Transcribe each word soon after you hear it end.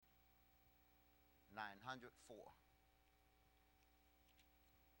904.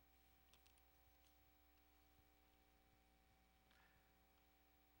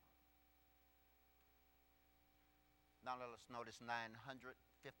 Now let us notice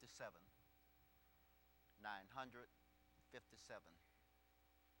 957. 957.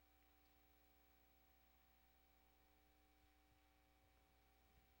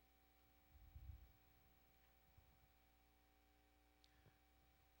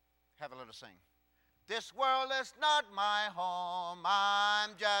 Have a little sing. This world is not my home,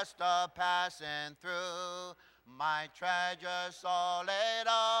 I'm just a passing through. My treasures all laid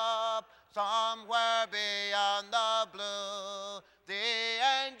up somewhere beyond the blue. The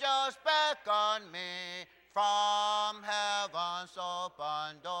angels beckon me from heaven's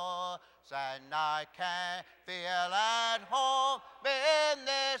open door, and I can't feel at home in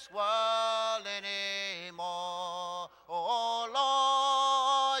this world anymore. Oh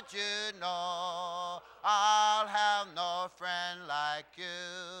Lord, you know I'll have no friend like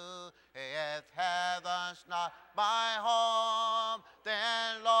you. If heaven's not my home,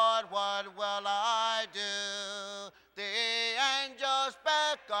 then Lord, what will I do? The angels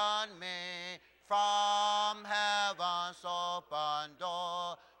beckon me from heaven's open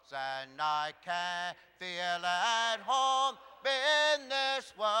door, and I can't feel at home in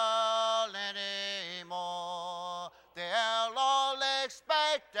this world anymore. They're all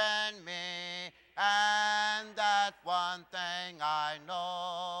expecting me, and that one thing I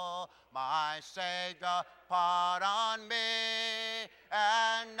know, my Savior pardoned me,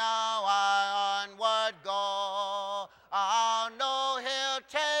 and now I onward go. I'll know He'll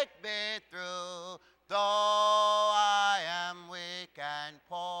take me through, though I am weak and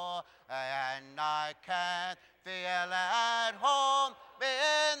poor, and I can't feel at home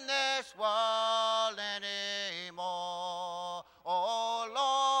in this world anymore. Oh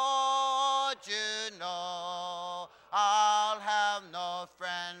Lord, you know I'll have no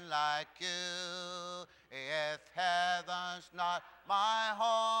friend like you. If heaven's not my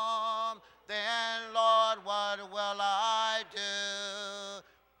home, then Lord, what will I do?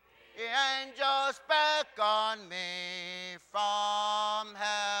 The angels beckon me from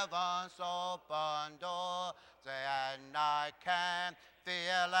heaven's open door, and I can't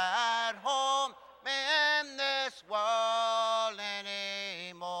feel at home in this world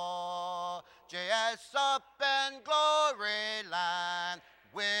anymore. Jesus up in glory land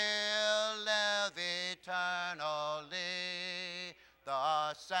will live eternally.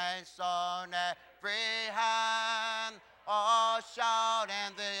 The saints on every hand all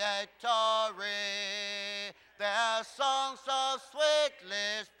shouting the victory. Their songs of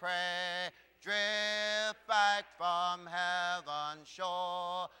sweetest praise drift back from heaven's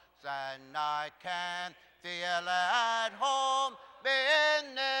shore, and I can't feel at home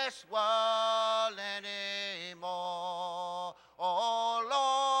in this world anymore. Oh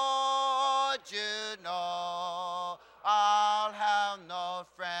Lord, you know I'll have no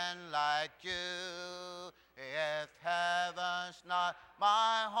friend like you. If heaven's not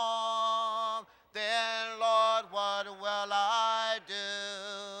my home, then Lord, what will I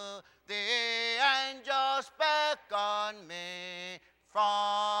do? The angels beckon me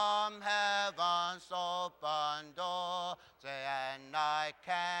from heaven's open door, and I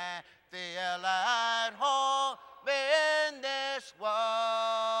can't feel at home in this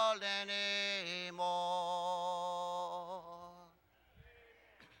world anymore.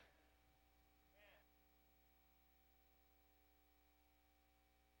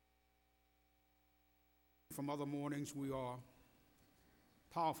 From other mornings, we are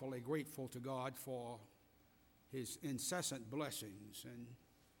powerfully grateful to God for His incessant blessings and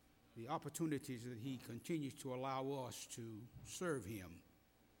the opportunities that He continues to allow us to serve Him,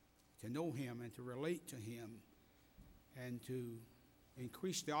 to know Him and to relate to Him, and to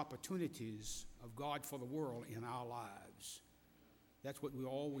increase the opportunities of God for the world in our lives. That's what we're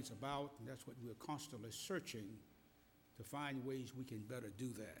always about, and that's what we're constantly searching to find ways we can better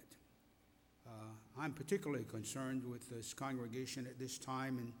do that. I'm particularly concerned with this congregation at this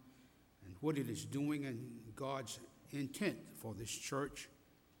time and what it is doing and God's intent for this church,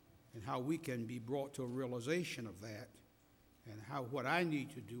 and how we can be brought to a realization of that, and what I need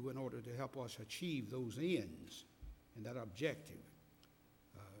to do in order to help us achieve those ends and that objective.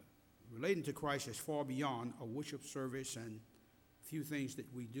 Relating to Christ is far beyond a worship service and a few things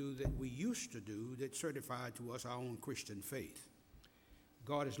that we do that we used to do that certified to us our own Christian faith.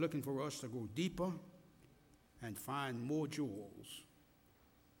 God is looking for us to go deeper and find more jewels.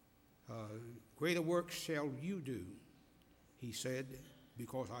 Greater works shall you do, He said,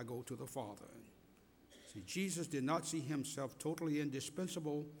 because I go to the Father. See, Jesus did not see Himself totally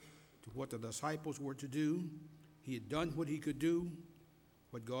indispensable to what the disciples were to do. He had done what he could do,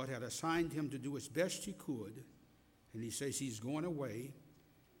 what God had assigned him to do as best he could. And he says he's going away,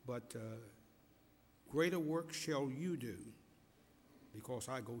 but greater work shall you do because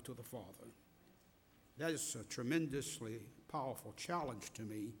I go to the Father. That is a tremendously powerful challenge to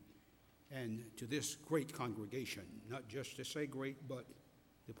me and to this great congregation, not just to say great, but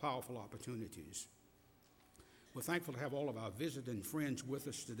the powerful opportunities. We're thankful to have all of our visiting friends with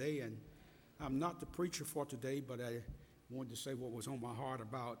us today, and I'm not the preacher for today, but I wanted to say what was on my heart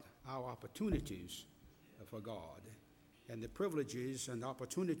about our opportunities for God and the privileges and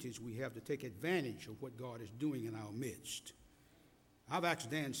opportunities we have to take advantage of what God is doing in our midst. I've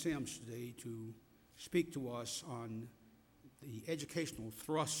asked Dan Sims today to speak to us on the educational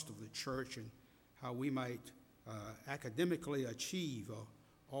thrust of the church and how we might academically achieve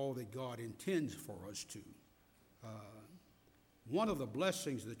all that God intends for us to. One of the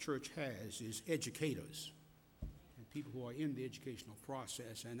blessings the church has is educators and people who are in the educational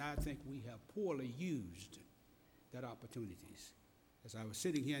process, and I think we have poorly used that opportunities. As I was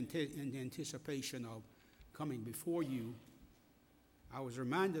sitting here in anticipation of coming before you, I was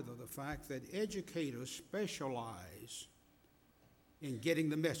reminded of the fact that educators specialize in getting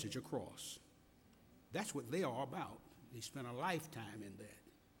the message across. That's what they are about. They spend a lifetime in that.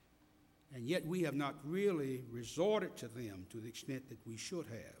 And yet we have not really resorted to them to the extent that we should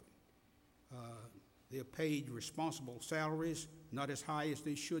have. They're paid responsible salaries, not as high as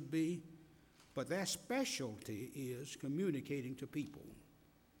they should be, but their specialty is communicating to people.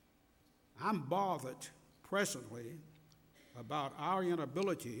 I'm bothered presently about our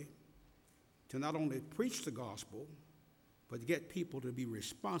inability to not only preach the gospel, but to get people to be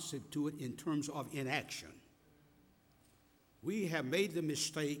responsive to it in terms of inaction. We have made the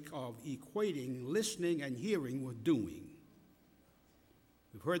mistake of equating listening and hearing with doing.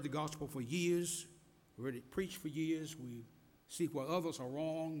 We've heard the gospel for years, we've heard it preached for years, we see where others are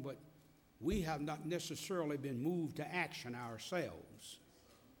wrong, but we have not necessarily been moved to action ourselves,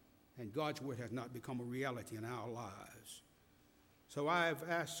 and God's word has not become a reality in our lives. So I've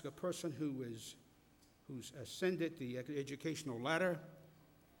asked a person who's ascended the educational ladder,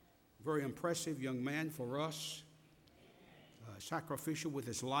 very impressive young man for us, sacrificial with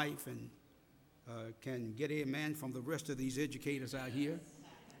his life, and can get amen from the rest of these educators out here,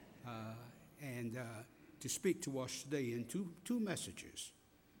 and to speak to us today in two messages,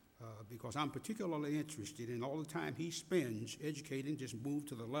 because I'm particularly interested in all the time he spends educating, just moved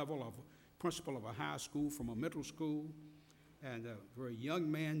to the level of principal of a high school from a middle school, and a very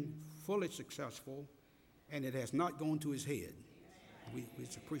young man, fully successful, and it has not gone to his head. We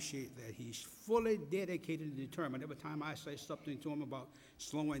appreciate that. He's fully dedicated and determined. Every time I say something to him about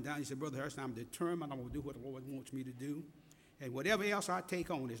slowing down, he said, Brother Harrison, I'm determined. I'm going to do what the Lord wants me to do. And whatever else I take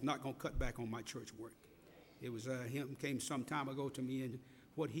on is not going to cut back on my church work. It was him came some time ago to me, and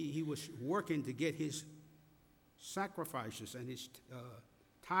what he was working to get his sacrifices and his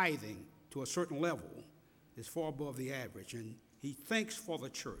tithing to a certain level is far above the average. And he thinks for the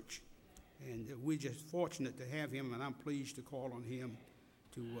church. And we're just fortunate to have him, and I'm pleased to call on him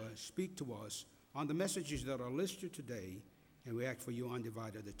to speak to us on the messages that are listed today, and we ask for your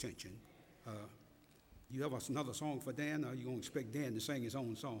undivided attention. You have another song for Dan, or are you going to expect Dan to sing his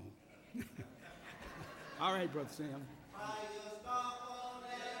own song? All right, Brother Sam.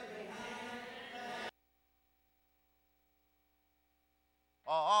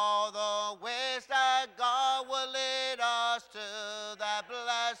 All the ways that God will lead us to that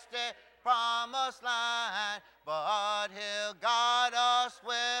blessed promised land, but he'll guide us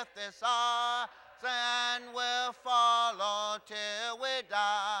with his arms and we'll follow till we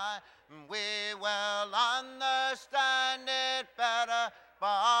die. We will understand it better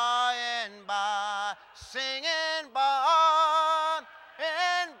by and by, singing by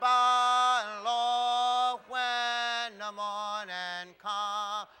and by, Lord, when the morning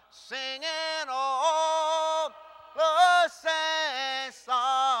comes, singing all the saints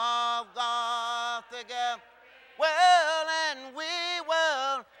of God together. Well, and we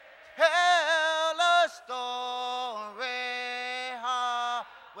will tell a story how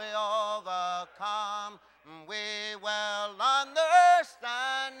we overcome. We will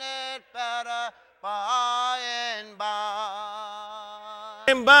understand it better by and by.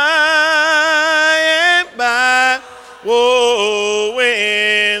 And by, whoa,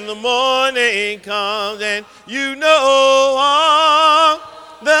 when the morning comes and you know all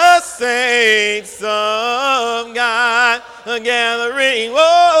the saints of God are gathering,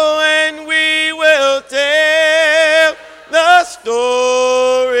 oh, and we will tell the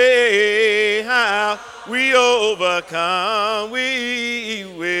story how we overcome. We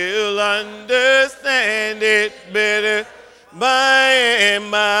will understand it better by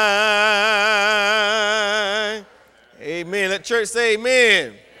and by. Amen. Let church say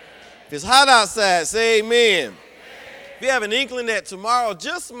amen. If it's hot outside, say amen. If you have an inkling that tomorrow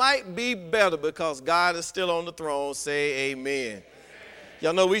just might be better because God is still on the throne, say amen.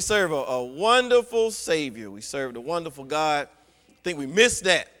 Y'all know we serve a wonderful Savior. We serve a wonderful God. I think we miss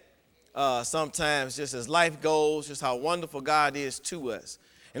that sometimes just as life goes, just how wonderful God is to us.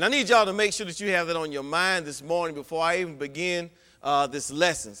 And I need y'all to make sure that you have that on your mind this morning before I even begin this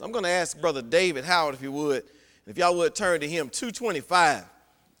lesson. So I'm going to ask Brother David Howard, if you would, if y'all would turn to hymn 225.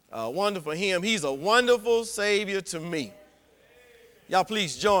 Wonderful hymn. He's a wonderful Savior to me. Y'all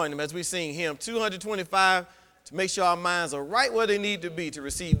please join him as we sing hymn 225 to make sure our minds are right where they need to be to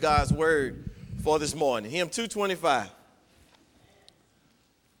receive God's word for this morning. Hymn 225.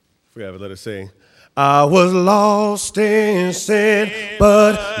 If we have it, let us sing. I was lost in sin,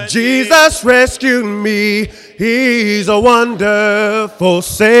 but Jesus rescued me. He's a wonderful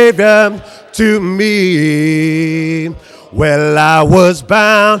Savior to me. Well, I was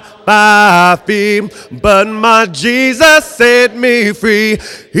bound by fear, but my Jesus set me free.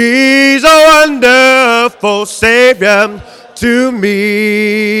 He's a wonderful Savior to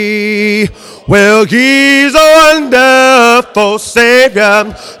me. Well, he's a wonderful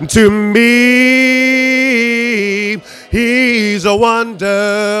Savior to me. He's a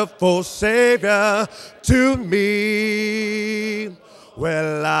wonderful Savior to me.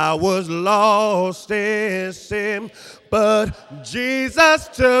 Well, I was lost in sin, but Jesus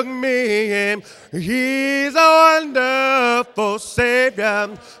took me in. He's a wonderful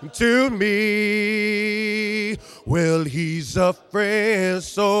Savior to me. Well, he's a friend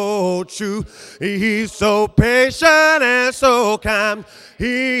so true. He's so patient and so kind.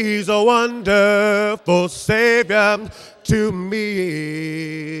 He's a wonderful Savior to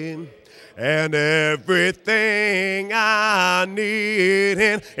me. And everything I need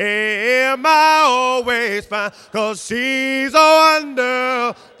in him I always find, 'cause he's a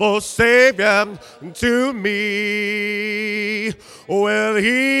wonderful Savior to me. Well,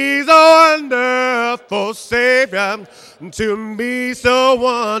 he's a wonderful Savior to me, so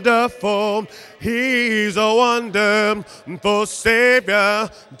wonderful. He's a wonderful Savior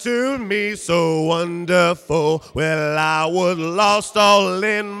to me, so wonderful. Well, I was lost all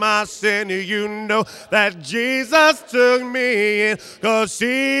in my sin. You know that Jesus took me in, 'cause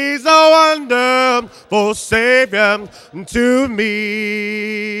he's a wonderful Savior to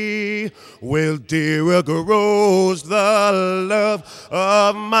me. Well, dearer grows the love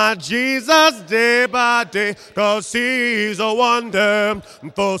of my Jesus day by day, 'cause he's a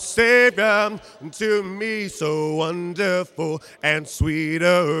wonderful Savior to me, so wonderful. And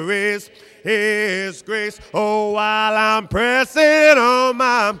sweeter is his grace, oh, while I'm pressing on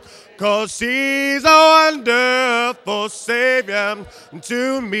my, 'cause he's a wonderful Savior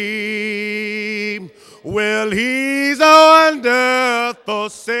to me. Well, he's a wonderful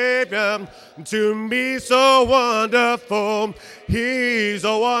Savior to me, so wonderful. He's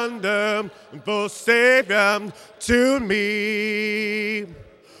a wonderful Savior to me.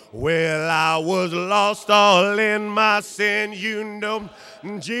 Well, I was lost all in my sin, you know.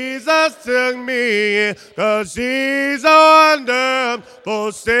 Jesus took me in, 'cause he's a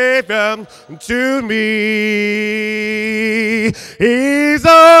wonderful Savior to me. He's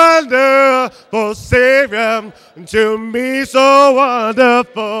a wonderful Savior to me, so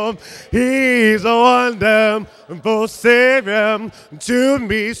wonderful. He's a wonderful Savior to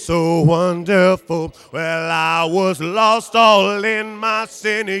me, so wonderful. Well, I was lost all in my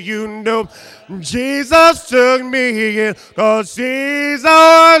sin, you know. Jesus took me in, 'cause he's a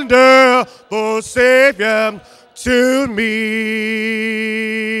wonderful Savior to me.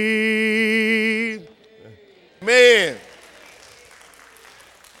 Amen.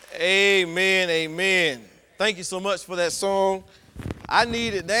 Amen, amen. Thank you so much for that song. I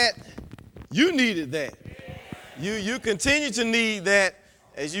needed that. You needed that. You continue to need that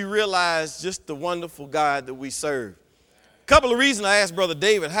as you realize just the wonderful God that we serve. A couple of reasons I asked Brother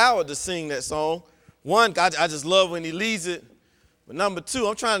David Howard to sing that song. One, I just love when he leads it. But number two,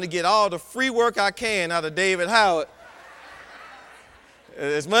 I'm trying to get all the free work I can out of David Howard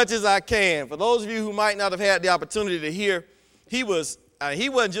as much as I can. For those of you who might not have had the opportunity to hear, he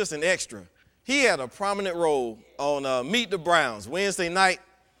wasn't just an extra. He had a prominent role on Meet the Browns Wednesday night.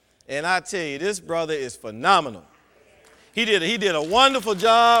 And I tell you, this brother is phenomenal. He did a wonderful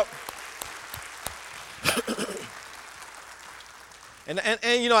job. and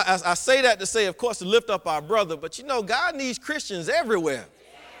you know, I say that to say, of course, to lift up our brother, but you know, God needs Christians everywhere.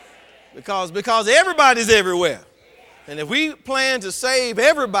 Because everybody's everywhere. And if we plan to save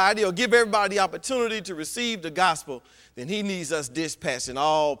everybody or give everybody the opportunity to receive the gospel, then he needs us dispatched in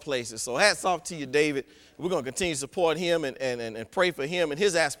all places. So hats off to you, David. We're going to continue to support him and pray for him and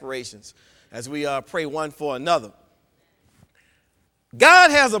his aspirations as we pray one for another.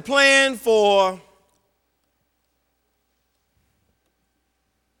 God has a plan for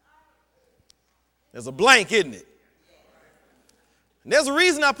there's a blank, isn't it? And there's a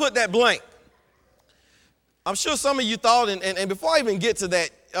reason I put that blank. I'm sure some of you thought, and before I even get to that,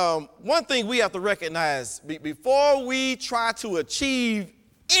 one thing we have to recognize, before we try to achieve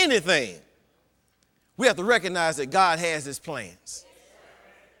anything, we have to recognize that God has his plans.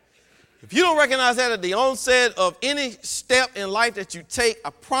 If you don't recognize that at the onset of any step in life that you take, I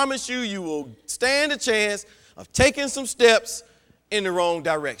promise you, you will stand a chance of taking some steps in the wrong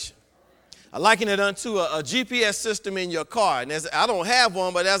direction. I liken it unto a GPS system in your car. And I don't have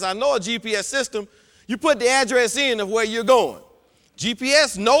one, but as I know a GPS system, you put the address in of where you're going.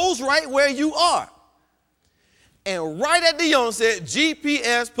 GPS knows right where you are. And right at the onset,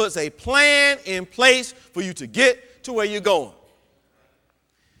 GPS puts a plan in place for you to get to where you're going.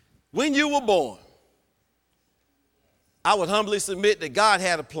 When you were born, I would humbly submit that God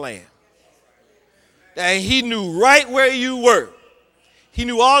had a plan. That he knew right where you were. He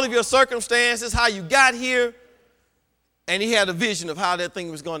knew all of your circumstances, how you got here, and he had a vision of how that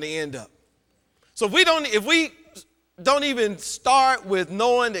thing was going to end up. So if we don't even start with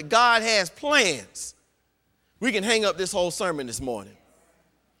knowing that God has plans, we can hang up this whole sermon this morning.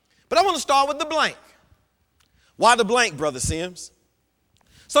 But I want to start with the blank. Why the blank, Brother Sims?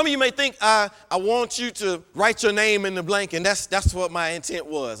 Some of you may think I want you to write your name in the blank, and that's what my intent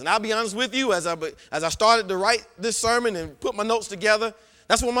was. And I'll be honest with you, as I started to write this sermon and put my notes together,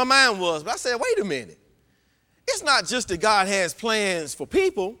 that's what my mind was. But I said, wait a minute. It's not just that God has plans for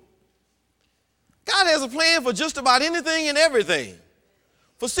people. God has a plan for just about anything and everything.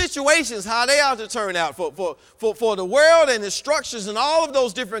 For situations, how they are to turn out, for the world and its structures and all of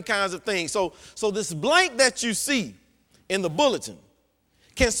those different kinds of things. So this blank that you see in the bulletin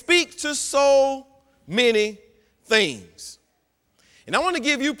can speak to so many things. And I want to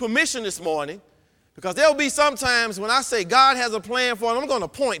give you permission this morning, because there will be some times when I say God has a plan for it, I'm going to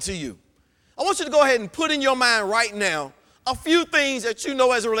point to you. I want you to go ahead and put in your mind right now a few things that you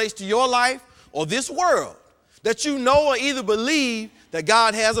know as it relates to your life or this world that you know or either believe that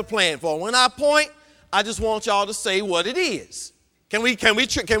God has a plan for. When I point, I just want y'all to say what it is. Can we try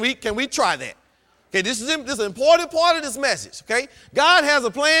that? Okay, this is an important part of this message, okay? God has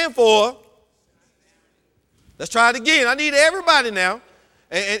a plan for, let's try it again. I need everybody now.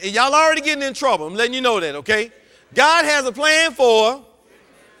 And y'all already getting in trouble. I'm letting you know that, okay? God has a plan for,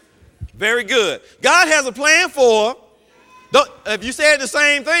 very good. God has a plan for, if you said the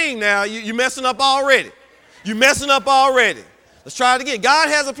same thing now, you're messing up already. You're messing up already. Let's try it again. God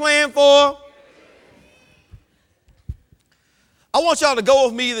has a plan for, I want y'all to go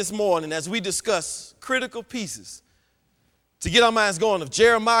with me this morning as we discuss critical pieces to get our minds going of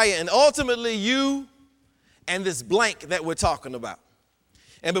Jeremiah and ultimately you and this blank that we're talking about.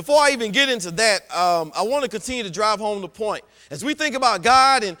 And before I even get into that, I want to continue to drive home the point. As we think about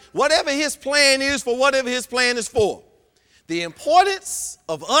God and whatever his plan is for whatever his plan is for, the importance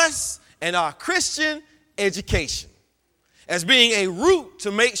of us and our Christian education as being a route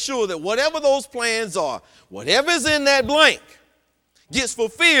to make sure that whatever those plans are, whatever's in that blank, gets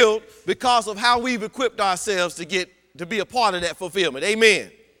fulfilled because of how we've equipped ourselves to be a part of that fulfillment. Amen.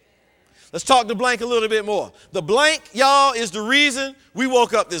 Let's talk the blank a little bit more. The blank, y'all, is the reason we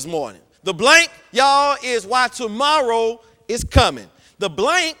woke up this morning. The blank, y'all, is why tomorrow is coming. The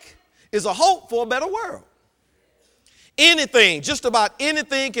blank is a hope for a better world. Anything, just about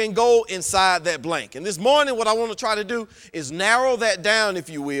anything can go inside that blank. And this morning, what I want to try to do is narrow that down, if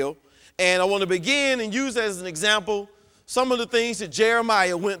you will. And I want to begin and use as an example some of the things that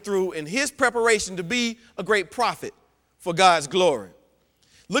Jeremiah went through in his preparation to be a great prophet for God's glory.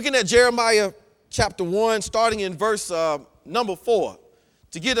 Looking at Jeremiah chapter 1, starting in verse number 4,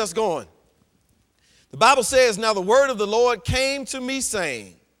 to get us going. The Bible says, "Now the word of the Lord came to me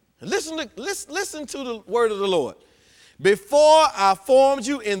saying," and listen to the word of the Lord. "Before I formed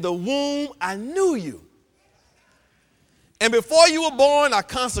you in the womb, I knew you. And before you were born, I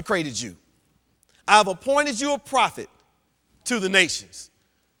consecrated you. I've appointed you a prophet to the nations."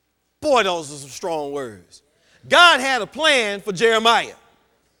 Boy, those are some strong words. God had a plan for Jeremiah.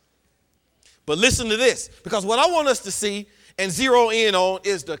 But listen to this, because what I want us to see and zero in on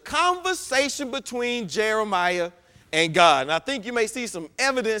is the conversation between Jeremiah and God. And I think you may see some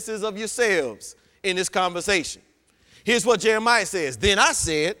evidences of yourselves in this conversation. Here's what Jeremiah says. "Then I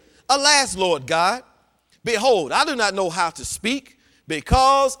said, Alas, Lord God, Behold, I do not know how to speak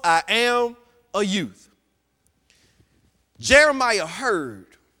because I am a youth. Jeremiah heard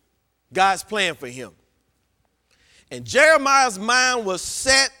God's plan for him. And Jeremiah's mind was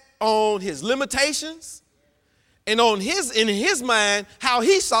set on his limitations and in his mind how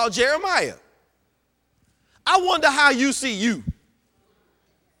he saw Jeremiah. I wonder how you see you.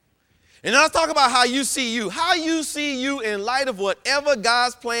 And let's talk about how you see you in light of whatever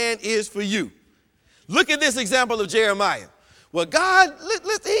God's plan is for you. Look at this example of Jeremiah. Well, God,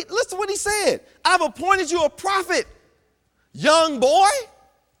 listen to what he said. I've appointed you a prophet, young boy,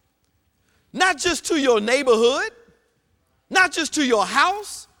 not just to your neighborhood, not just to your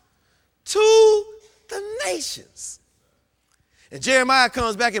house, to the nations. And Jeremiah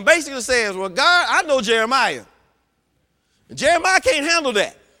comes back and basically says, well, God, I know Jeremiah. And Jeremiah can't handle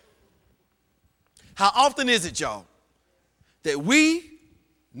that. How often is it, y'all, that we,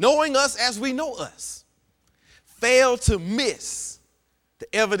 knowing us as we know us, fail to miss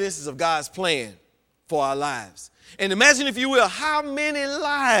the evidences of God's plan for our lives? And imagine, if you will, how many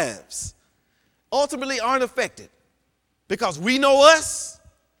lives ultimately aren't affected because we know us,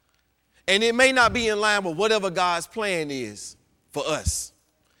 and it may not be in line with whatever God's plan is for us.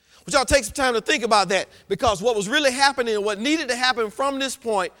 But y'all take some time to think about that, because what was really happening and what needed to happen from this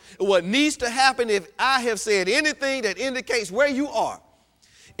point, and what needs to happen if I have said anything that indicates where you are,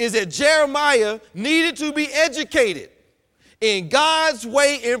 is that Jeremiah needed to be educated in God's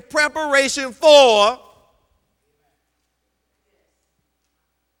way in preparation for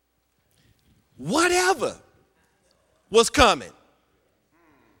whatever was coming.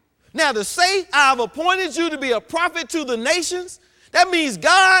 Now, to say I've appointed you to be a prophet to the nations, that means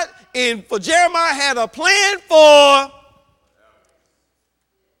God for Jeremiah had a plan for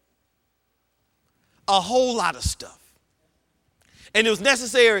a whole lot of stuff. And it was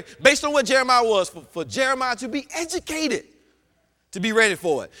necessary, based on what Jeremiah was, for Jeremiah to be educated, to be ready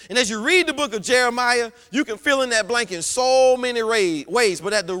for it. And as you read the book of Jeremiah, you can fill in that blank in so many ways.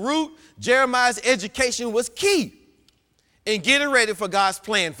 But at the root, Jeremiah's education was key in getting ready for God's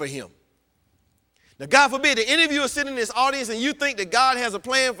plan for him. Now, God forbid that any of you are sitting in this audience and you think that God has a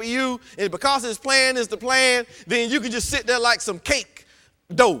plan for you, and because his plan is the plan, then you can just sit there like some cake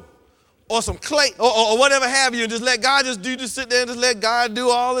dough or some clay or whatever have you, and just let God just sit there and just let God do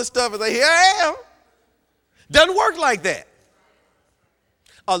all this stuff and say, here I am. Doesn't work like that.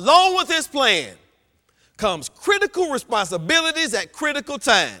 Along with his plan comes critical responsibilities at critical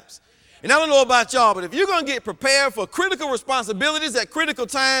times. And I don't know about y'all, but if you're going to get prepared for critical responsibilities at critical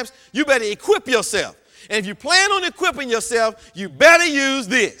times, you better equip yourself. And if you plan on equipping yourself, you better use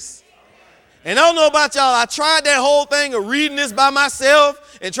this. And I don't know about y'all, I tried that whole thing of reading this by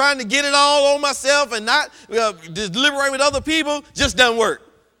myself and trying to get it all on myself and not deliberating with other people. Just doesn't work.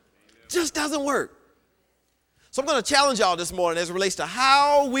 Just doesn't work. So I'm going to challenge y'all this morning as it relates to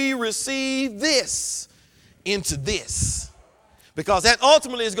how we receive this into this. Because that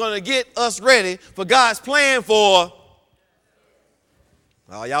ultimately is going to get us ready for God's plan for,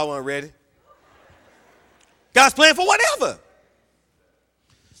 oh, y'all weren't ready. God's plan for whatever.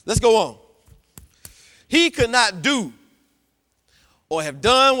 Let's go on. He could not do or have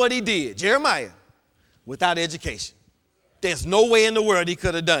done what he did, Jeremiah, without education. There's no way in the world he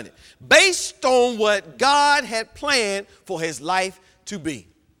could have done it, based on what God had planned for his life to be.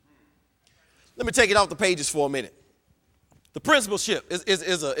 Let me take it off the pages for a minute. The principalship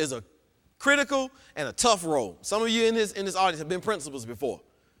is a critical and a tough role. Some of you in this audience have been principals before.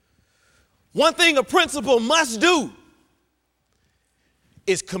 One thing a principal must do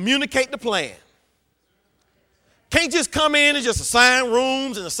is communicate the plan. Can't just come in and just assign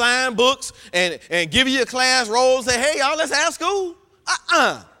rooms and assign books and give you a class roll and say, hey, y'all, let's have school.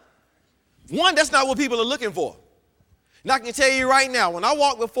 One, that's not what people are looking for. And I can tell you right now, when I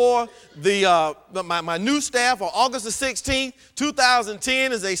walk before my new staff on August the 16th,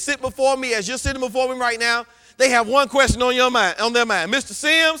 2010, as they sit before me, as you're sitting before me right now, they have one question on their mind. Mr.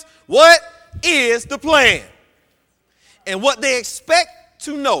 Sims, what is the plan? And what they expect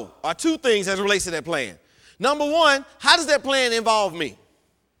to know are two things as it relates to that plan. Number one, how does that plan involve me?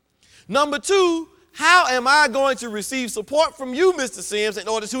 Number two, how am I going to receive support from you, Mr. Sims, in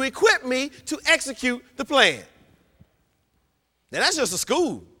order to equip me to execute the plan? Now, that's just a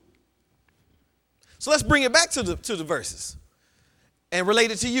school. So let's bring it back to the verses and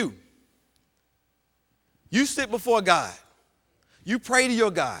relate it to you. You sit before God. You pray to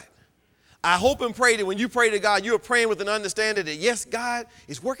your God. I hope and pray that when you pray to God, you're praying with an understanding that, yes, God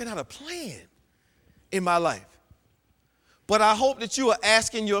is working out a plan in my life. But I hope that you are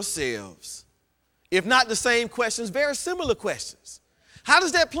asking yourselves, if not the same questions, very similar questions. How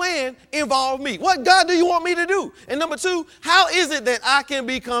does that plan involve me? What God do you want me to do? And number two, how is it that I can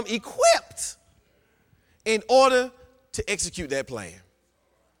become equipped in order to execute that plan?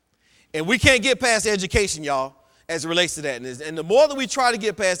 And we can't get past education, y'all, as it relates to that. And the more that we try to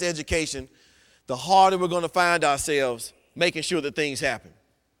get past education, the harder we're going to find ourselves making sure that things happen.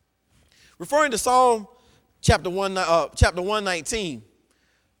 Referring to Psalm chapter 119,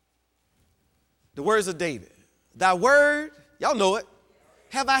 the words of David. Thy word, y'all know it,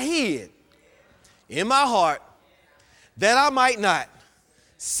 have I hid in my heart that I might not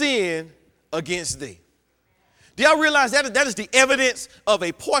sin against thee. Do y'all realize that is the evidence of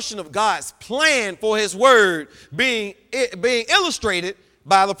a portion of God's plan for his word being illustrated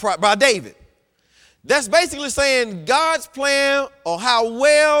by David? That's basically saying God's plan on how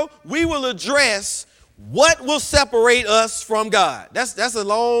well we will address what will separate us from God. That's a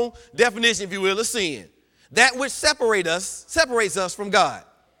long definition, if you will, of sin. That which separates us from God.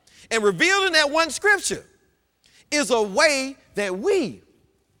 And revealed in that one scripture is a way that we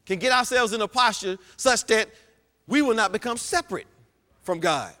can get ourselves in a posture such that we will not become separate from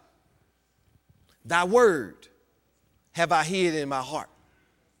God. Thy word have I hid in my heart.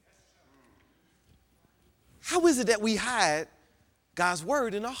 How is it that we hide God's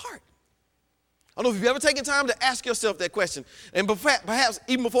word in our heart? I don't know if you've ever taken time to ask yourself that question. And perhaps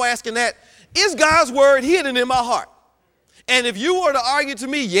even before asking that, is God's word hidden in my heart? And if you were to argue to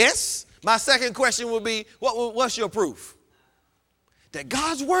me, yes, my second question would be, what's your proof? That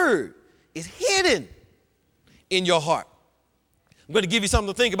God's word is hidden in your heart. I'm going to give you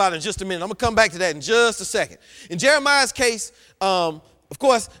something to think about in just a minute. I'm going to come back to that in just a second. In Jeremiah's case, of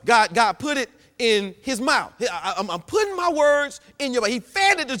course, God put it in his mouth. I'm putting my words in your mouth. He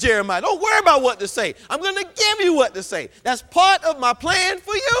fed it to Jeremiah. Don't worry about what to say. I'm going to give you what to say. That's part of my plan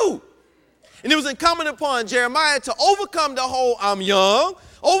for you. And it was incumbent upon Jeremiah to overcome the whole I'm young,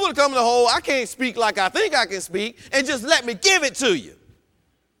 overcome the whole I can't speak like I think I can speak, and just let me give it to you.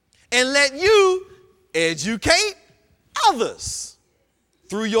 And let you educate others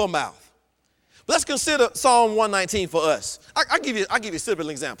through your mouth. But let's consider Psalm 119 for us. I'll give you a simple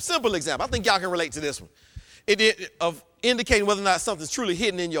example. I think y'all can relate to this one. Of indicating whether or not something's truly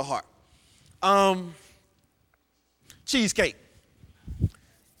hidden in your heart. Cheesecake.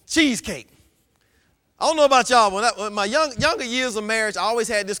 I don't know about y'all, but in my younger years of marriage, I always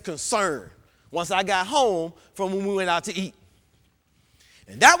had this concern once I got home from when we went out to eat.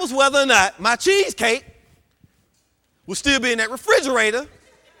 And that was whether or not my cheesecake would still be in that refrigerator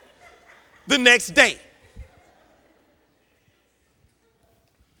the next day.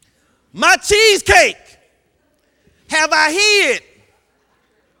 My cheesecake have I hid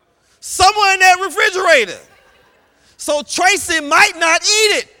somewhere in that refrigerator so Tracy might not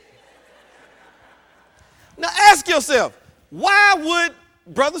eat it. Now ask yourself, why would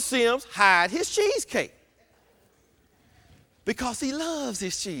Brother Sims hide his cheesecake? Because he loves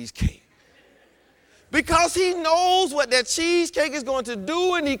his cheesecake. Because he knows what that cheesecake is going to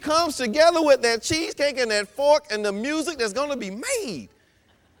do, and he comes together with that cheesecake and that fork and the music that's going to be made.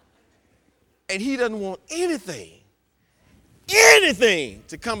 And he doesn't want anything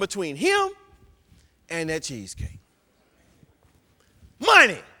to come between him and that cheesecake.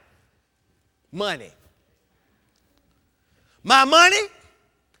 Money. My money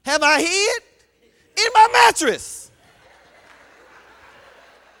have I hid in my mattress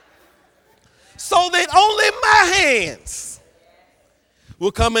so that only my hands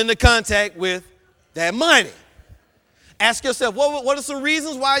will come into contact with that money. Ask yourself, what are some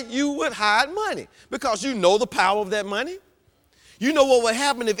reasons why you would hide money? Because you know the power of that money. You know what would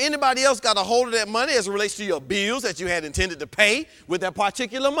happen if anybody else got a hold of that money as it relates to your bills that you had intended to pay with that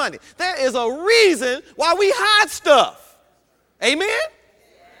particular money. There is a reason why we hide stuff. Amen?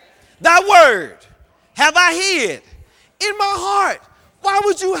 Thy word have I hid in my heart. Why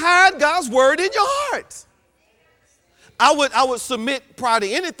would you hide God's word in your heart? I would submit prior to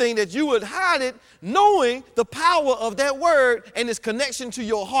anything that you would hide it, knowing the power of that word and its connection to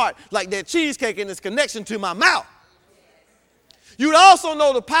your heart, like that cheesecake and its connection to my mouth. You'd also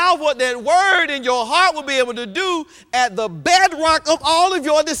know the power of what that word in your heart will be able to do at the bedrock of all of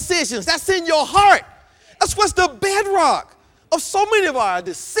your decisions. That's in your heart. That's what's the bedrock of so many of our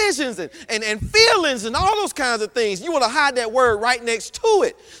decisions and feelings and all those kinds of things. You want to hide that word right next to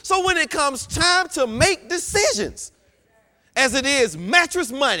it. So when it comes time to make decisions, as it is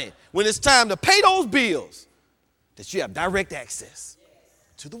mattress money, when it's time to pay those bills, that you have direct access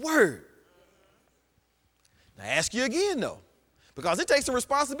to the word. Now I ask you again though, because it takes some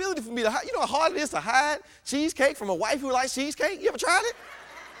responsibility for me to hide. You know how hard it is to hide cheesecake from a wife who likes cheesecake? You ever tried it?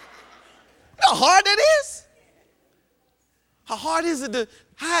 You know how hard that is? How hard is it to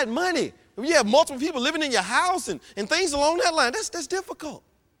hide money? When you have multiple people living in your house and things along that line, that's difficult.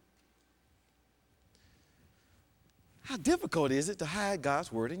 How difficult is it to hide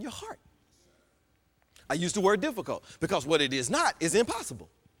God's word in your heart? I use the word difficult because what it is not is impossible,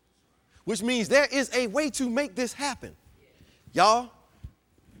 which means there is a way to make this happen. Y'all,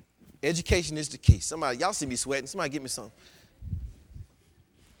 education is the key. Somebody, y'all see me sweating. Somebody get me some.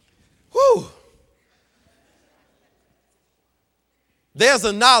 Whew. There's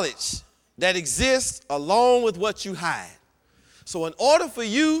a knowledge that exists along with what you hide. So in order for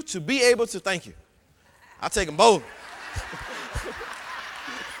you to be able to, thank you. I'll take them both.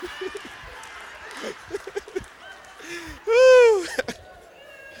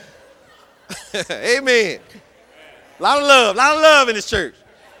 Amen. A lot of love in this church.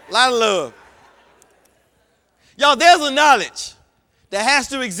 A lot of love. Y'all, there's a knowledge that has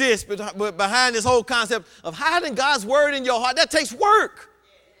to exist behind this whole concept of hiding God's word in your heart. That takes work.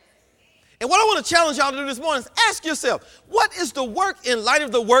 And what I want to challenge y'all to do this morning is ask yourself, what is the work in light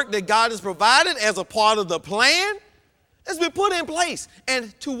of the work that God has provided as a part of the plan that's been put in place?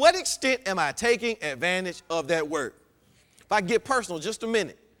 And to what extent am I taking advantage of that work? If I get personal just a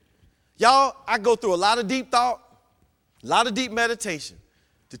minute. Y'all, I go through a lot of deep thought, a lot of deep meditation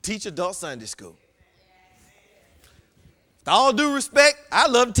to teach adult Sunday school. With all due respect, I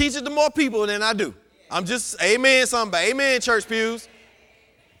love to teach it to more people than I do. I'm just, amen, somebody. Amen, church pews.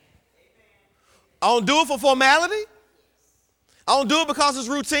 I don't do it for formality. I don't do it because it's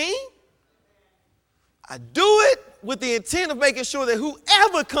routine. I do it with the intent of making sure that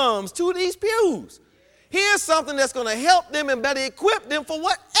whoever comes to these pews here's something that's going to help them and better equip them for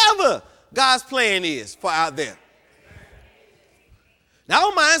whatever God's plan is for out there. Now, I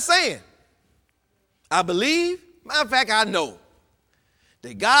don't mind saying, I believe, matter of fact, I know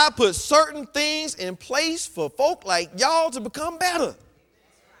that God put certain things in place for folk like y'all to become better.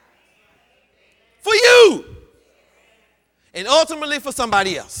 For you. And ultimately for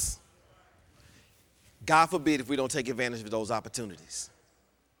somebody else. God forbid if we don't take advantage of those opportunities.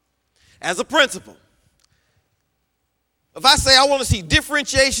 As a principle, if I say I want to see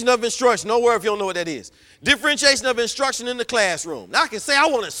differentiation of instruction, don't worry if you don't know what that is. Differentiation of instruction in the classroom. Now I can say I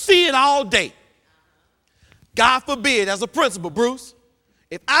want to see it all day. God forbid, as a principle, Bruce,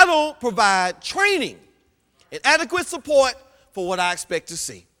 if I don't provide training and adequate support for what I expect to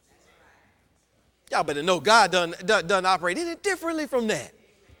see. Y'all better know God doesn't operate any differently from that.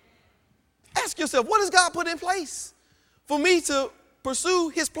 Ask yourself, what has God put in place for me to pursue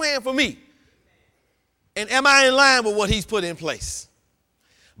his plan for me? And am I in line with what he's put in place?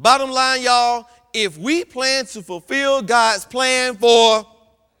 Bottom line, y'all, if we plan to fulfill God's plan for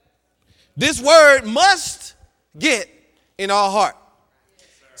this word must get in our heart.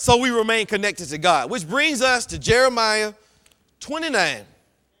 So we remain connected to God, which brings us to Jeremiah 29,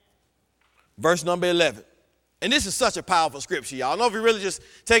 verse number 11. And this is such a powerful scripture, y'all. I don't know if you're really just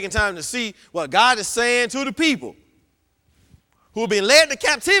taking time to see what God is saying to the people who have been led to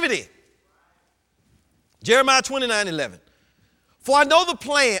captivity. Jeremiah 29:11. For I know the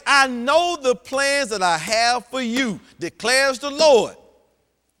plans that I have for you, declares the Lord.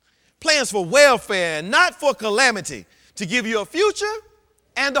 Plans for welfare and not for calamity, to give you a future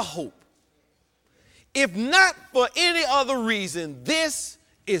and a hope. If not for any other reason, this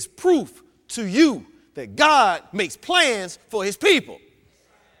is proof to you that God makes plans for his people.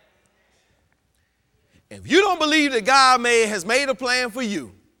 If you don't believe that God has made a plan for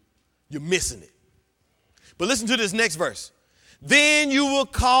you, you're missing it. But listen to this next verse. Then you will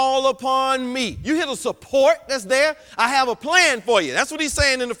call upon me. You hear the support that's there? I have a plan for you. That's what he's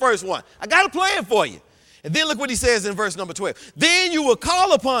saying in the first one. I got a plan for you. And then look what he says in verse number 12. Then you will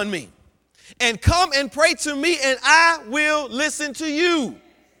call upon me and come and pray to me, and I will listen to you.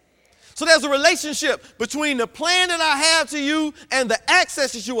 So there's a relationship between the plan that I have to you and the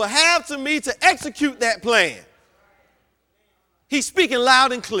access that you will have to me to execute that plan. He's speaking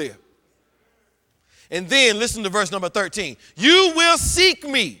loud and clear. And then listen to verse number 13. You will seek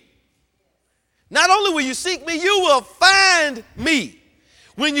me. Not only will you seek me, you will find me.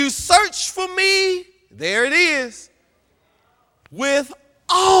 When you search for me, there it is, with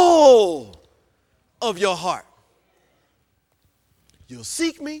all of your heart. You'll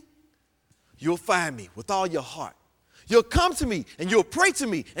seek me, you'll find me with all your heart. You'll come to me and you'll pray to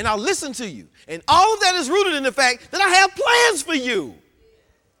me and I'll listen to you. And all of that is rooted in the fact that I have plans for you.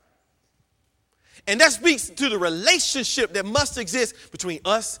 And that speaks to the relationship that must exist between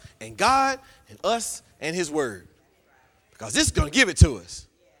us and God and us and his word. Because this is going to give it to us.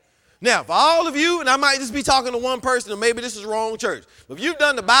 Now, for all of you, and I might just be talking to one person, or maybe this is wrong church. But if you've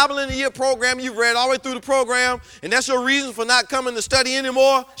done the Bible in a Year program, you've read all the way through the program, and that's your reason for not coming to study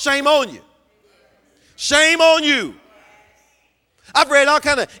anymore, shame on you. Shame on you. I've read all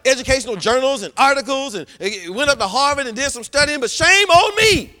kind of educational journals and articles and went up to Harvard and did some studying, but shame on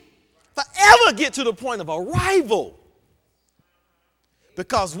me if I ever get to the point of arrival.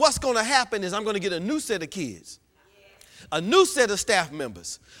 Because what's going to happen is I'm going to get a new set of kids, a new set of staff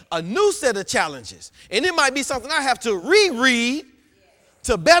members, a new set of challenges. And it might be something I have to reread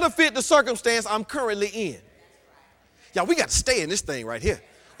to better fit the circumstance I'm currently in. Y'all, we got to stay in this thing right here.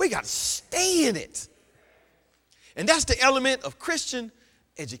 We got to stay in it. And that's the element of Christian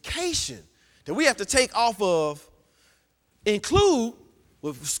education that we have to take off of, include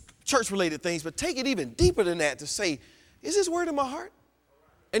with church-related things, but take it even deeper than that to say, is this word in my heart?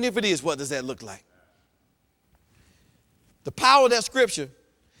 And if it is, what does that look like? The power of that scripture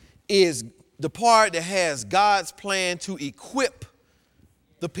is the part that has God's plan to equip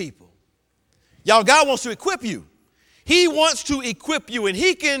the people. Y'all, God wants to equip you. He wants to equip you, and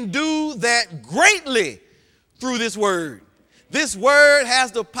he can do that greatly through this word. This word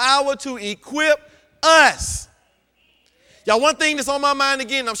has the power to equip us. Y'all, one thing that's on my mind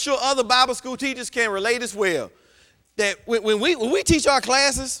again, I'm sure other Bible school teachers can relate as well, that when we teach our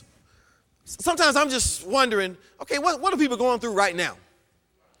classes, sometimes I'm just wondering, okay, what are people going through right now?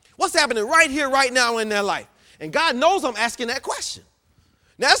 What's happening right here, right now in their life? And God knows I'm asking that question.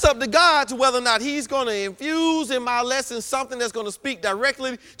 Now, it's up to God to whether or not he's going to infuse in my lesson something that's going to speak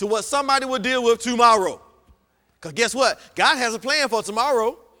directly to what somebody will deal with tomorrow. Because guess what? God has a plan for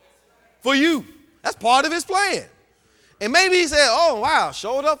tomorrow for you. That's part of his plan. And maybe he said, oh, wow,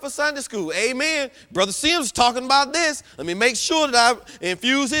 showed up for Sunday school. Amen. Brother Sims is talking about this. Let me make sure that I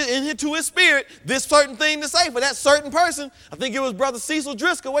infuse it into his spirit, this certain thing to say for that certain person. I think it was Brother Cecil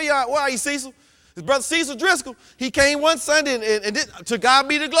Driscoll. Where are you, Cecil? It's Brother Cecil Driscoll. He came one Sunday, and to God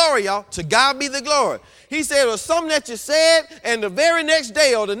be the glory, y'all. To God be the glory. He said, it was something that you said, and the very next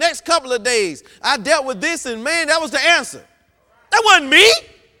day or the next couple of days, I dealt with this, and man, that was the answer. That wasn't me.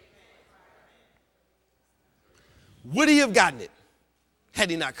 Would he have gotten it had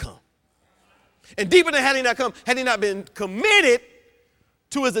he not come? And deeper than had he not come, had he not been committed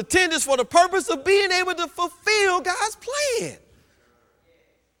to his attendance for the purpose of being able to fulfill God's plan.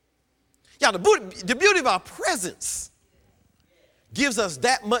 Yeah, the beauty of our presence gives us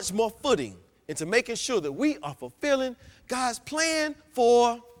that much more footing into making sure that we are fulfilling God's plan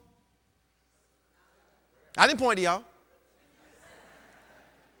for, I didn't point to y'all,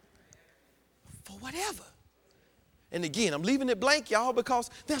 for whatever. And again, I'm leaving it blank, y'all, because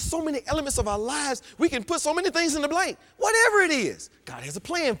there's so many elements of our lives. We can put so many things in the blank. Whatever it is, God has a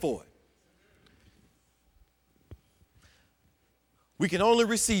plan for it. We can only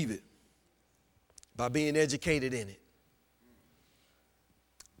receive it by being educated in it.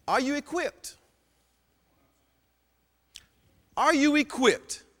 Are you equipped? Are you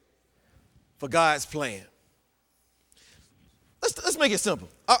equipped for God's plan? Let's make it simple.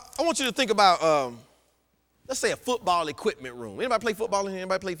 I want you to think about, let's say a football equipment room. Anybody play football in here?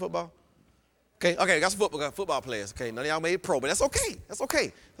 Anybody play football? Okay, got some football players. Okay, none of y'all made it pro, but that's okay. That's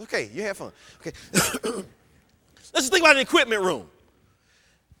okay. That's okay. You have fun. Okay. Let's just think about an equipment room.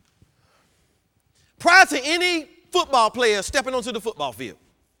 Prior to any football player stepping onto the football field,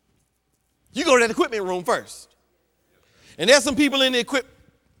 you go to that equipment room first. And there's some people in the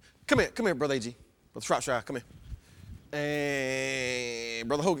Come here, Brother A.G. Brother Shropshire, come here. And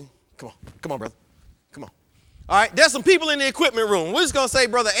Brother Hogan, come on, brother. Come on. All right, there's some people in the equipment room. We're just going to say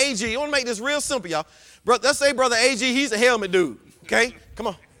Brother A.G. I want to make this real simple, y'all. Let's say Brother A.G., he's a helmet dude, okay? Come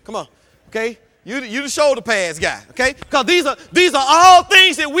on, okay? You the shoulder pads guy, okay? Because these are all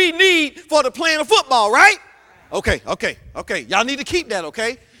things that we need for the playing of football, right? Okay. Y'all need to keep that,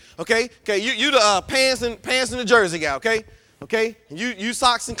 okay? Okay. You the pants and the jersey guy, okay? Okay. You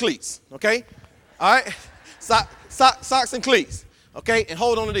socks and cleats, okay? All right. Socks and cleats, okay? And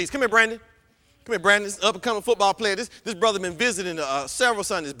hold on to these. Come here, Brandon. This up and coming football player. This brother been visiting several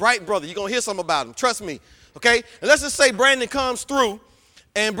Sundays. Bright brother. You're gonna hear something about him. Trust me, okay? And let's just say Brandon comes through.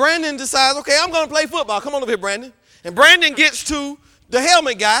 And Brandon decides, okay, I'm going to play football. Come on over here, Brandon. And Brandon gets to the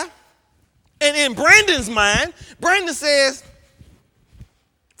helmet guy. And in Brandon's mind, Brandon says,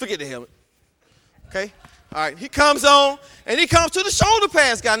 forget the helmet. Okay? All right. He comes on, and he comes to the shoulder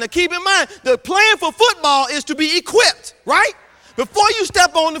pads guy. Now, keep in mind, the plan for football is to be equipped, right? Before you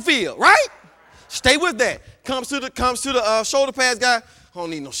step on the field, right? Stay with that. Comes to the shoulder pads guy. I don't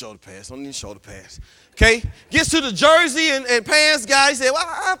need no shoulder pads. Okay, gets to the jersey and pants guy. He said, well,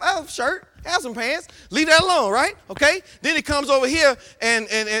 I have a shirt. Have some pants. Leave that alone, right? Okay? Then he comes over here and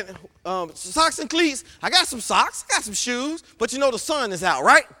socks and cleats. I got some socks. I got some shoes. But you know the sun is out,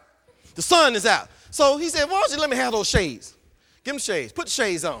 right? The sun is out. So he said, why don't you let me have those shades? Give him shades. Put the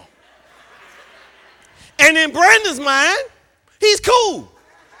shades on. And in Brandon's mind, he's cool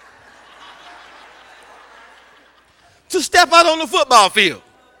to step out on the football field.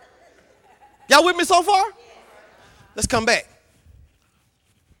 Y'all with me so far? Let's come back.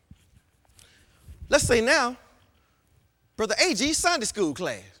 Let's say now, Brother A.G.'s Sunday school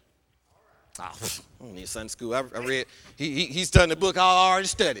class. Oh, I don't need Sunday school. I read, he's studying the book I already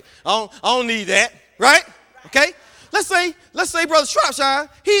studied. I don't need that, right? Okay? Let's say Brother Shropshire,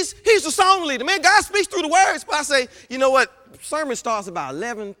 he's the song leader. Man, God speaks through the words. But I say, you know what? Sermon starts about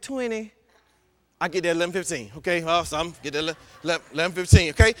 11:20. I get there 11:15, okay? Some get there 11:15,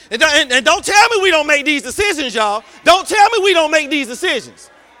 okay? And don't tell me we don't make these decisions, y'all. Don't tell me we don't make these decisions.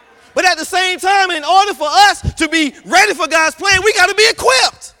 But at the same time, in order for us to be ready for God's plan, we got to be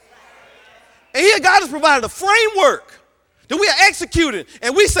equipped. And here God has provided a framework that we are executing.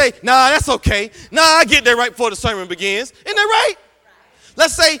 And we say, nah, that's okay. Nah, I get there right before the sermon begins. Isn't that right?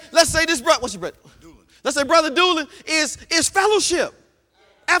 Let's say this brother, what's your brother? Let's say Brother Doolin is fellowship.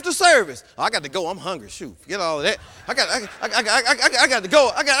 After service, I got to go. I'm hungry. Shoot, forget all of that. I got to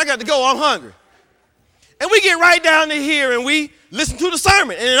go. I got to go. I'm hungry. And we get right down to here and we listen to the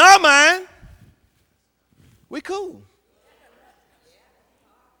sermon. And in our mind, we cool.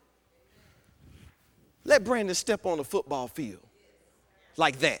 Let Brandon step on the football field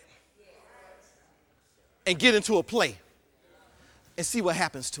like that and get into a play and see what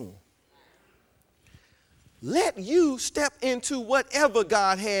happens to him. Let you step into whatever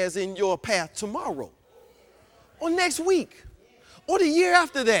God has in your path tomorrow or next week or the year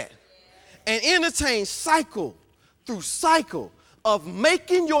after that and entertain cycle through cycle of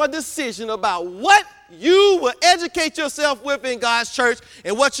making your decision about what you will educate yourself with in God's church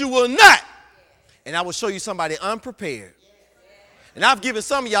and what you will not. And I will show you somebody unprepared. And I've given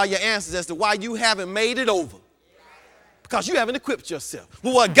some of y'all your answers as to why you haven't made it over. Because you haven't equipped yourself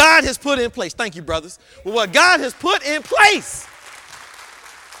with what God has put in place. Thank you, brothers. With what God has put in place.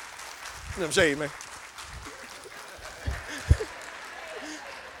 Let me show you, man.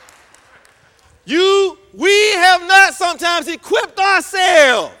 We have not sometimes equipped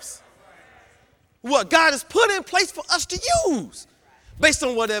ourselves with what God has put in place for us to use based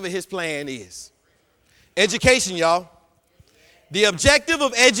on whatever his plan is. Education, y'all. The objective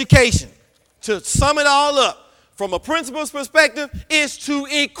of education, to sum it all up, from a principal's perspective, is to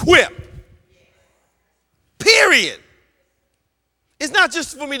equip. Period. It's not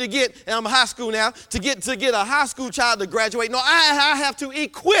just for me to get, and I'm in high school now, to get a high school child to graduate. No, I have to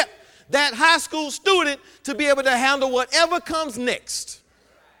equip that high school student to be able to handle whatever comes next.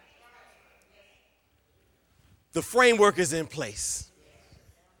 The framework is in place.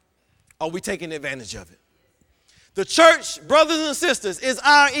 Are we taking advantage of it? The church, brothers and sisters, is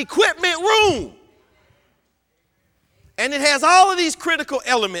our equipment room. And it has all of these critical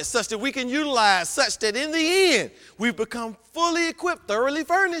elements such that we can utilize, such that in the end, we've become fully equipped, thoroughly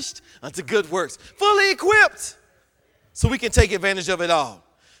furnished unto good works. Fully equipped so we can take advantage of it all.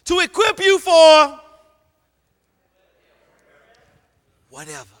 To equip you for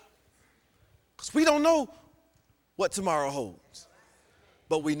whatever. Because we don't know what tomorrow holds,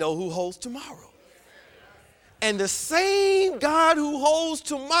 but we know who holds tomorrow. And the same God who holds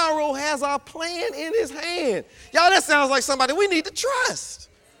tomorrow has our plan in his hand. Y'all, that sounds like somebody we need to trust.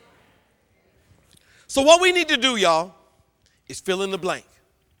 So what we need to do, y'all, is fill in the blank.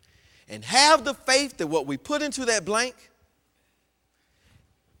 And have the faith that what we put into that blank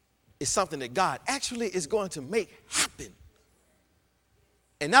is something that God actually is going to make happen.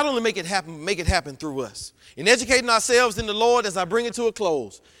 And not only make it happen through us. In educating ourselves in the Lord, as I bring it to a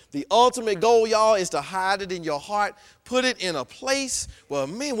close, the ultimate goal, y'all, is to hide it in your heart. Put it in a place where,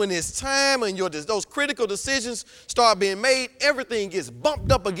 man, when it's time and those critical decisions start being made, everything gets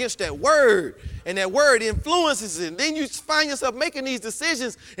bumped up against that word. And that word influences it. And then you find yourself making these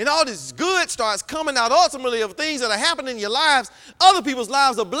decisions and all this good starts coming out ultimately of things that are happening in your lives. Other people's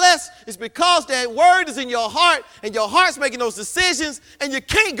lives are blessed. It's because that word is in your heart and your heart's making those decisions and you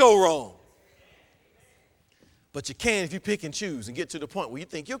can't go wrong. But you can if you pick and choose and get to the point where you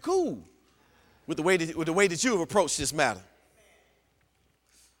think you're cool with the way that you have approached this matter.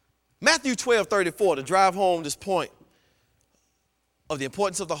 Matthew 12:34, to drive home this point of the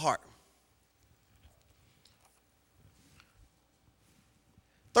importance of the heart.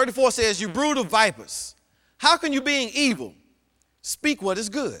 34 says, you brood of vipers, how can you, being evil, speak what is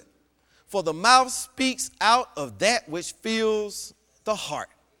good? For the mouth speaks out of that which fills the heart.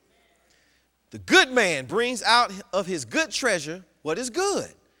 The good man brings out of his good treasure what is good,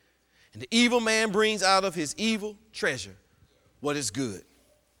 and the evil man brings out of his evil treasure what is good.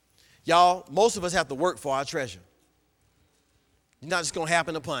 Y'all, most of us have to work for our treasure. It's not just going to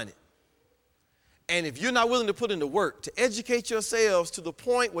happen upon it. And if you're not willing to put in the work to educate yourselves to the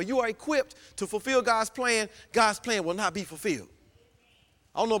point where you are equipped to fulfill God's plan will not be fulfilled.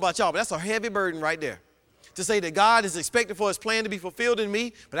 I don't know about y'all, but that's a heavy burden right there. To say that God is expected for his plan to be fulfilled in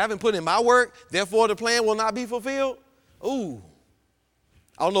me, but I haven't put in my work, therefore the plan will not be fulfilled. Ooh,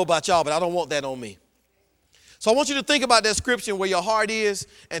 I don't know about y'all, but I don't want that on me. So I want you to think about that scripture where your heart is,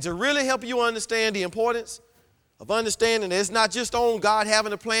 and to really help you understand the importance of understanding that it's not just on God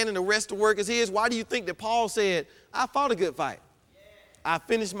having a plan and the rest of the work is his. Why do you think that Paul said, I fought a good fight? I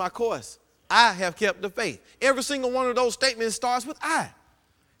finished my course. I have kept the faith. Every single one of those statements starts with I.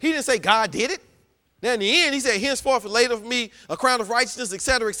 He didn't say God did it. Now in the end, he said, henceforth laid for me a crown of righteousness,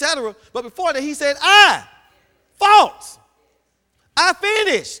 etc., etc. But before that, he said, I fought. I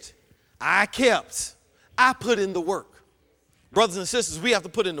finished. I kept. I put in the work. Brothers and sisters, we have to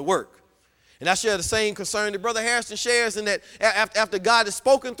put in the work. And I share the same concern that Brother Harrison shares, in that after God has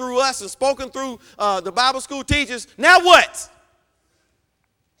spoken through us and spoken through the Bible school teachers, now what?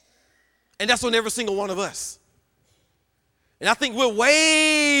 And that's on every single one of us. And I think we're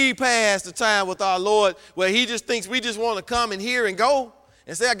way past the time with our Lord where he just thinks we just want to come and hear and go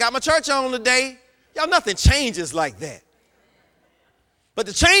and say, I got my church on today. Y'all, nothing changes like that. But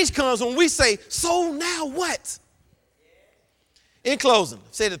the change comes when we say, so now what? In closing,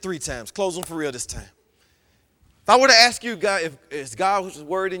 I've said it 3 times, closing for real this time. If I were to ask you, God, if it's God's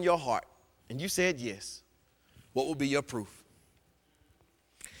word in your heart, and you said yes, what would be your proof?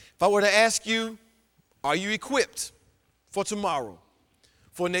 If I were to ask you, are you equipped for tomorrow,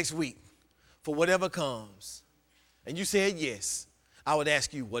 for next week, for whatever comes, and you said yes, I would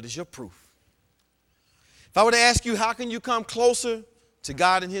ask you, what is your proof? If I were to ask you, how can you come closer to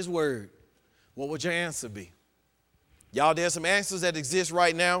God and his word, what would your answer be? Y'all, there's some answers that exist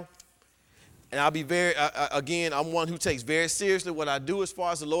right now, and I'll be very, again, I'm one who takes very seriously what I do as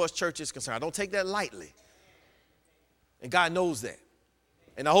far as the Lord's church is concerned. I don't take that lightly, and God knows that.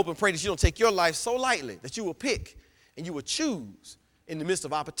 And I hope and pray that you don't take your life so lightly that you will pick and you will choose in the midst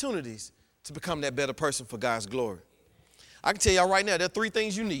of opportunities to become that better person for God's glory. I can tell y'all right now, there are 3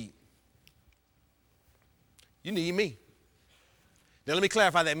 things you need. You need me. Now let me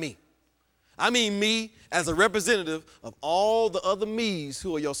clarify that me. I mean me as a representative of all the other me's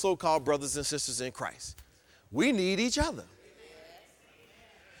who are your so-called brothers and sisters in Christ. We need each other.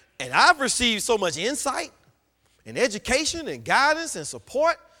 And I've received so much insight and education and guidance and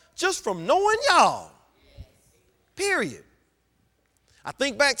support just from knowing y'all. Period. I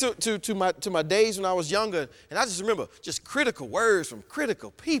think back to my days when I was younger, and I just remember just critical words from critical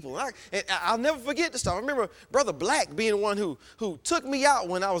people. And I'll never forget this stuff. I remember Brother Black being the one who took me out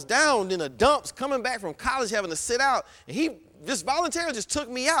when I was down in the dumps, coming back from college, having to sit out, and he just voluntarily just took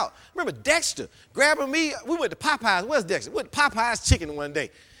me out. I remember Dexter grabbing me. We went to Popeyes. Where's Dexter? We went to Popeyes Chicken one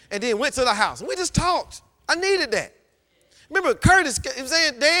day, and then went to the house, and we just talked. I needed that. Remember Curtis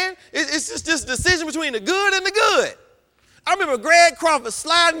saying, Dan, it's just this decision between the good and the good. I remember Greg Crawford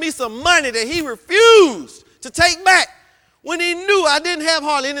sliding me some money that he refused to take back when he knew I didn't have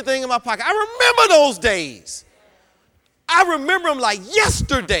hardly anything in my pocket. I remember those days. I remember them like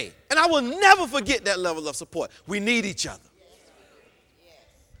yesterday, and I will never forget that level of support. We need each other.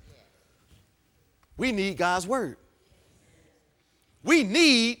 We need God's word. We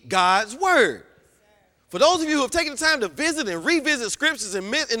need God's word. For those of you who have taken the time to visit and revisit scriptures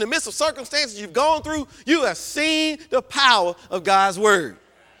in the midst of circumstances you've gone through, you have seen the power of God's word.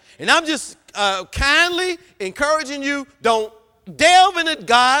 And I'm just kindly encouraging you, don't delve into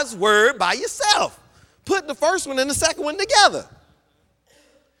God's word by yourself. Put the first one and the second one together.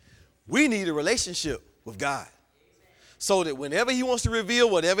 We need a relationship with God so that whenever he wants to reveal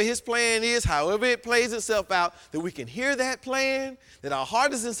whatever his plan is, however it plays itself out, that we can hear that plan, that our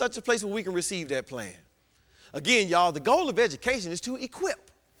heart is in such a place where we can receive that plan. Again, y'all, the goal of education is to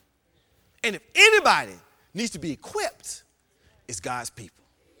equip. And if anybody needs to be equipped, it's God's people.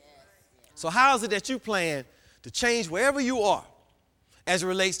 So how is it that you plan to change wherever you are as it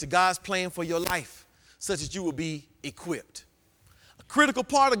relates to God's plan for your life, such that you will be equipped? A critical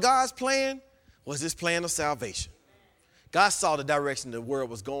part of God's plan was this plan of salvation. God saw the direction the world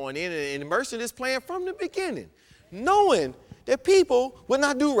was going in and immersed in this plan from the beginning, knowing that people would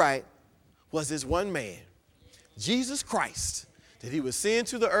not do right, was this one man, Jesus Christ, that he was sent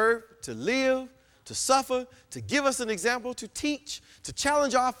to the earth to live, to suffer, to give us an example, to teach, to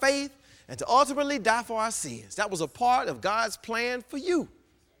challenge our faith, and to ultimately die for our sins. That was a part of God's plan for you.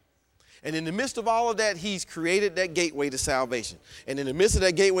 And in the midst of all of that, he's created that gateway to salvation. And in the midst of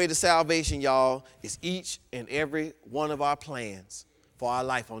that gateway to salvation, y'all, is each and every one of our plans for our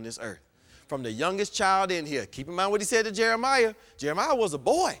life on this earth. From the youngest child in here, keep in mind what he said to Jeremiah. Jeremiah was a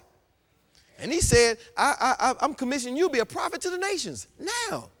boy. And he said, I'm commissioning you to be a prophet to the nations.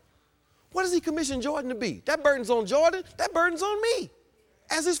 Now, what does he commission Jordan to be? That burden's on Jordan. That burden's on me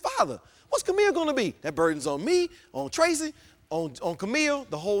as his father. What's Camille going to be? That burden's on me, on Tracy, on Camille,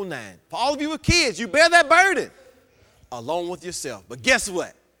 the whole nine. For all of you with kids, you bear that burden along with yourself. But guess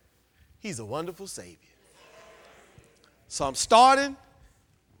what? He's a wonderful Savior. So I'm starting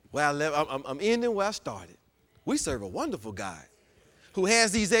where I left. I'm ending where I started. We serve a wonderful God who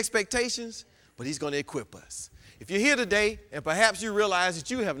has these expectations, but he's going to equip us. If you're here today and perhaps you realize that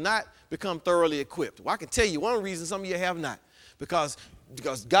you have not become thoroughly equipped, well, I can tell you one reason some of you have not. Because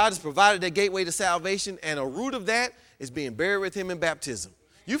God has provided that gateway to salvation, and a root of that is being buried with him in baptism.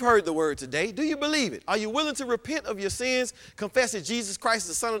 You've heard the word today. Do you believe it? Are you willing to repent of your sins, confess that Jesus Christ is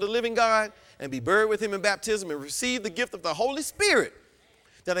the Son of the living God, and be buried with him in baptism and receive the gift of the Holy Spirit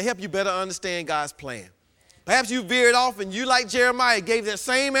that'll help you better understand God's plan? Perhaps you veered off and you, like Jeremiah, gave that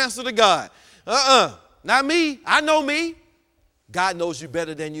same answer to God. Not me. I know me. God knows you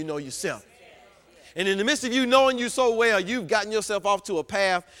better than you know yourself. And in the midst of you knowing you so well, you've gotten yourself off to a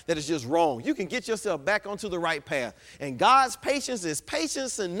path that is just wrong. You can get yourself back onto the right path. And God's patience is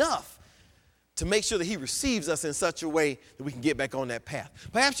patience enough to make sure that he receives us in such a way that we can get back on that path.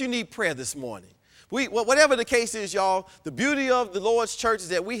 Perhaps you need prayer this morning. Whatever the case is, y'all, the beauty of the Lord's church is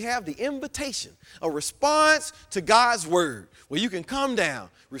that we have the invitation, a response to God's word, where you can come down,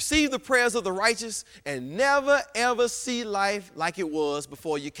 receive the prayers of the righteous, and never, ever see life like it was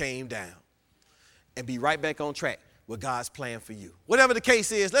before you came down, and be right back on track with God's plan for you. Whatever the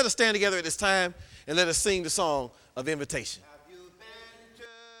case is, let us stand together at this time and let us sing the song of invitation. Have you been to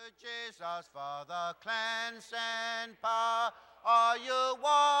Jesus for the cleansing power? Are you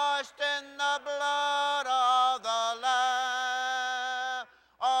washed in the blood of the Lamb?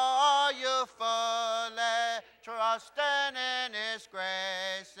 Are you fully trusting in his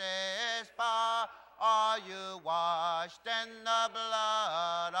grace, his power? Are you washed in the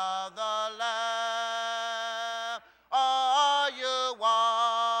blood of the Lamb? Are you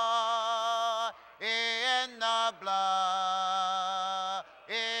washed in the blood,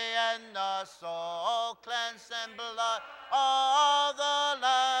 in the soul cleansing blood of the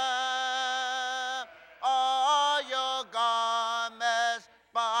Lamb? Are your garments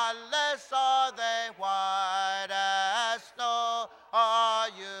spotless? Are they white as snow? Are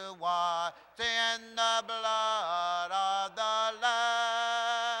you washed in the blood of the Lamb?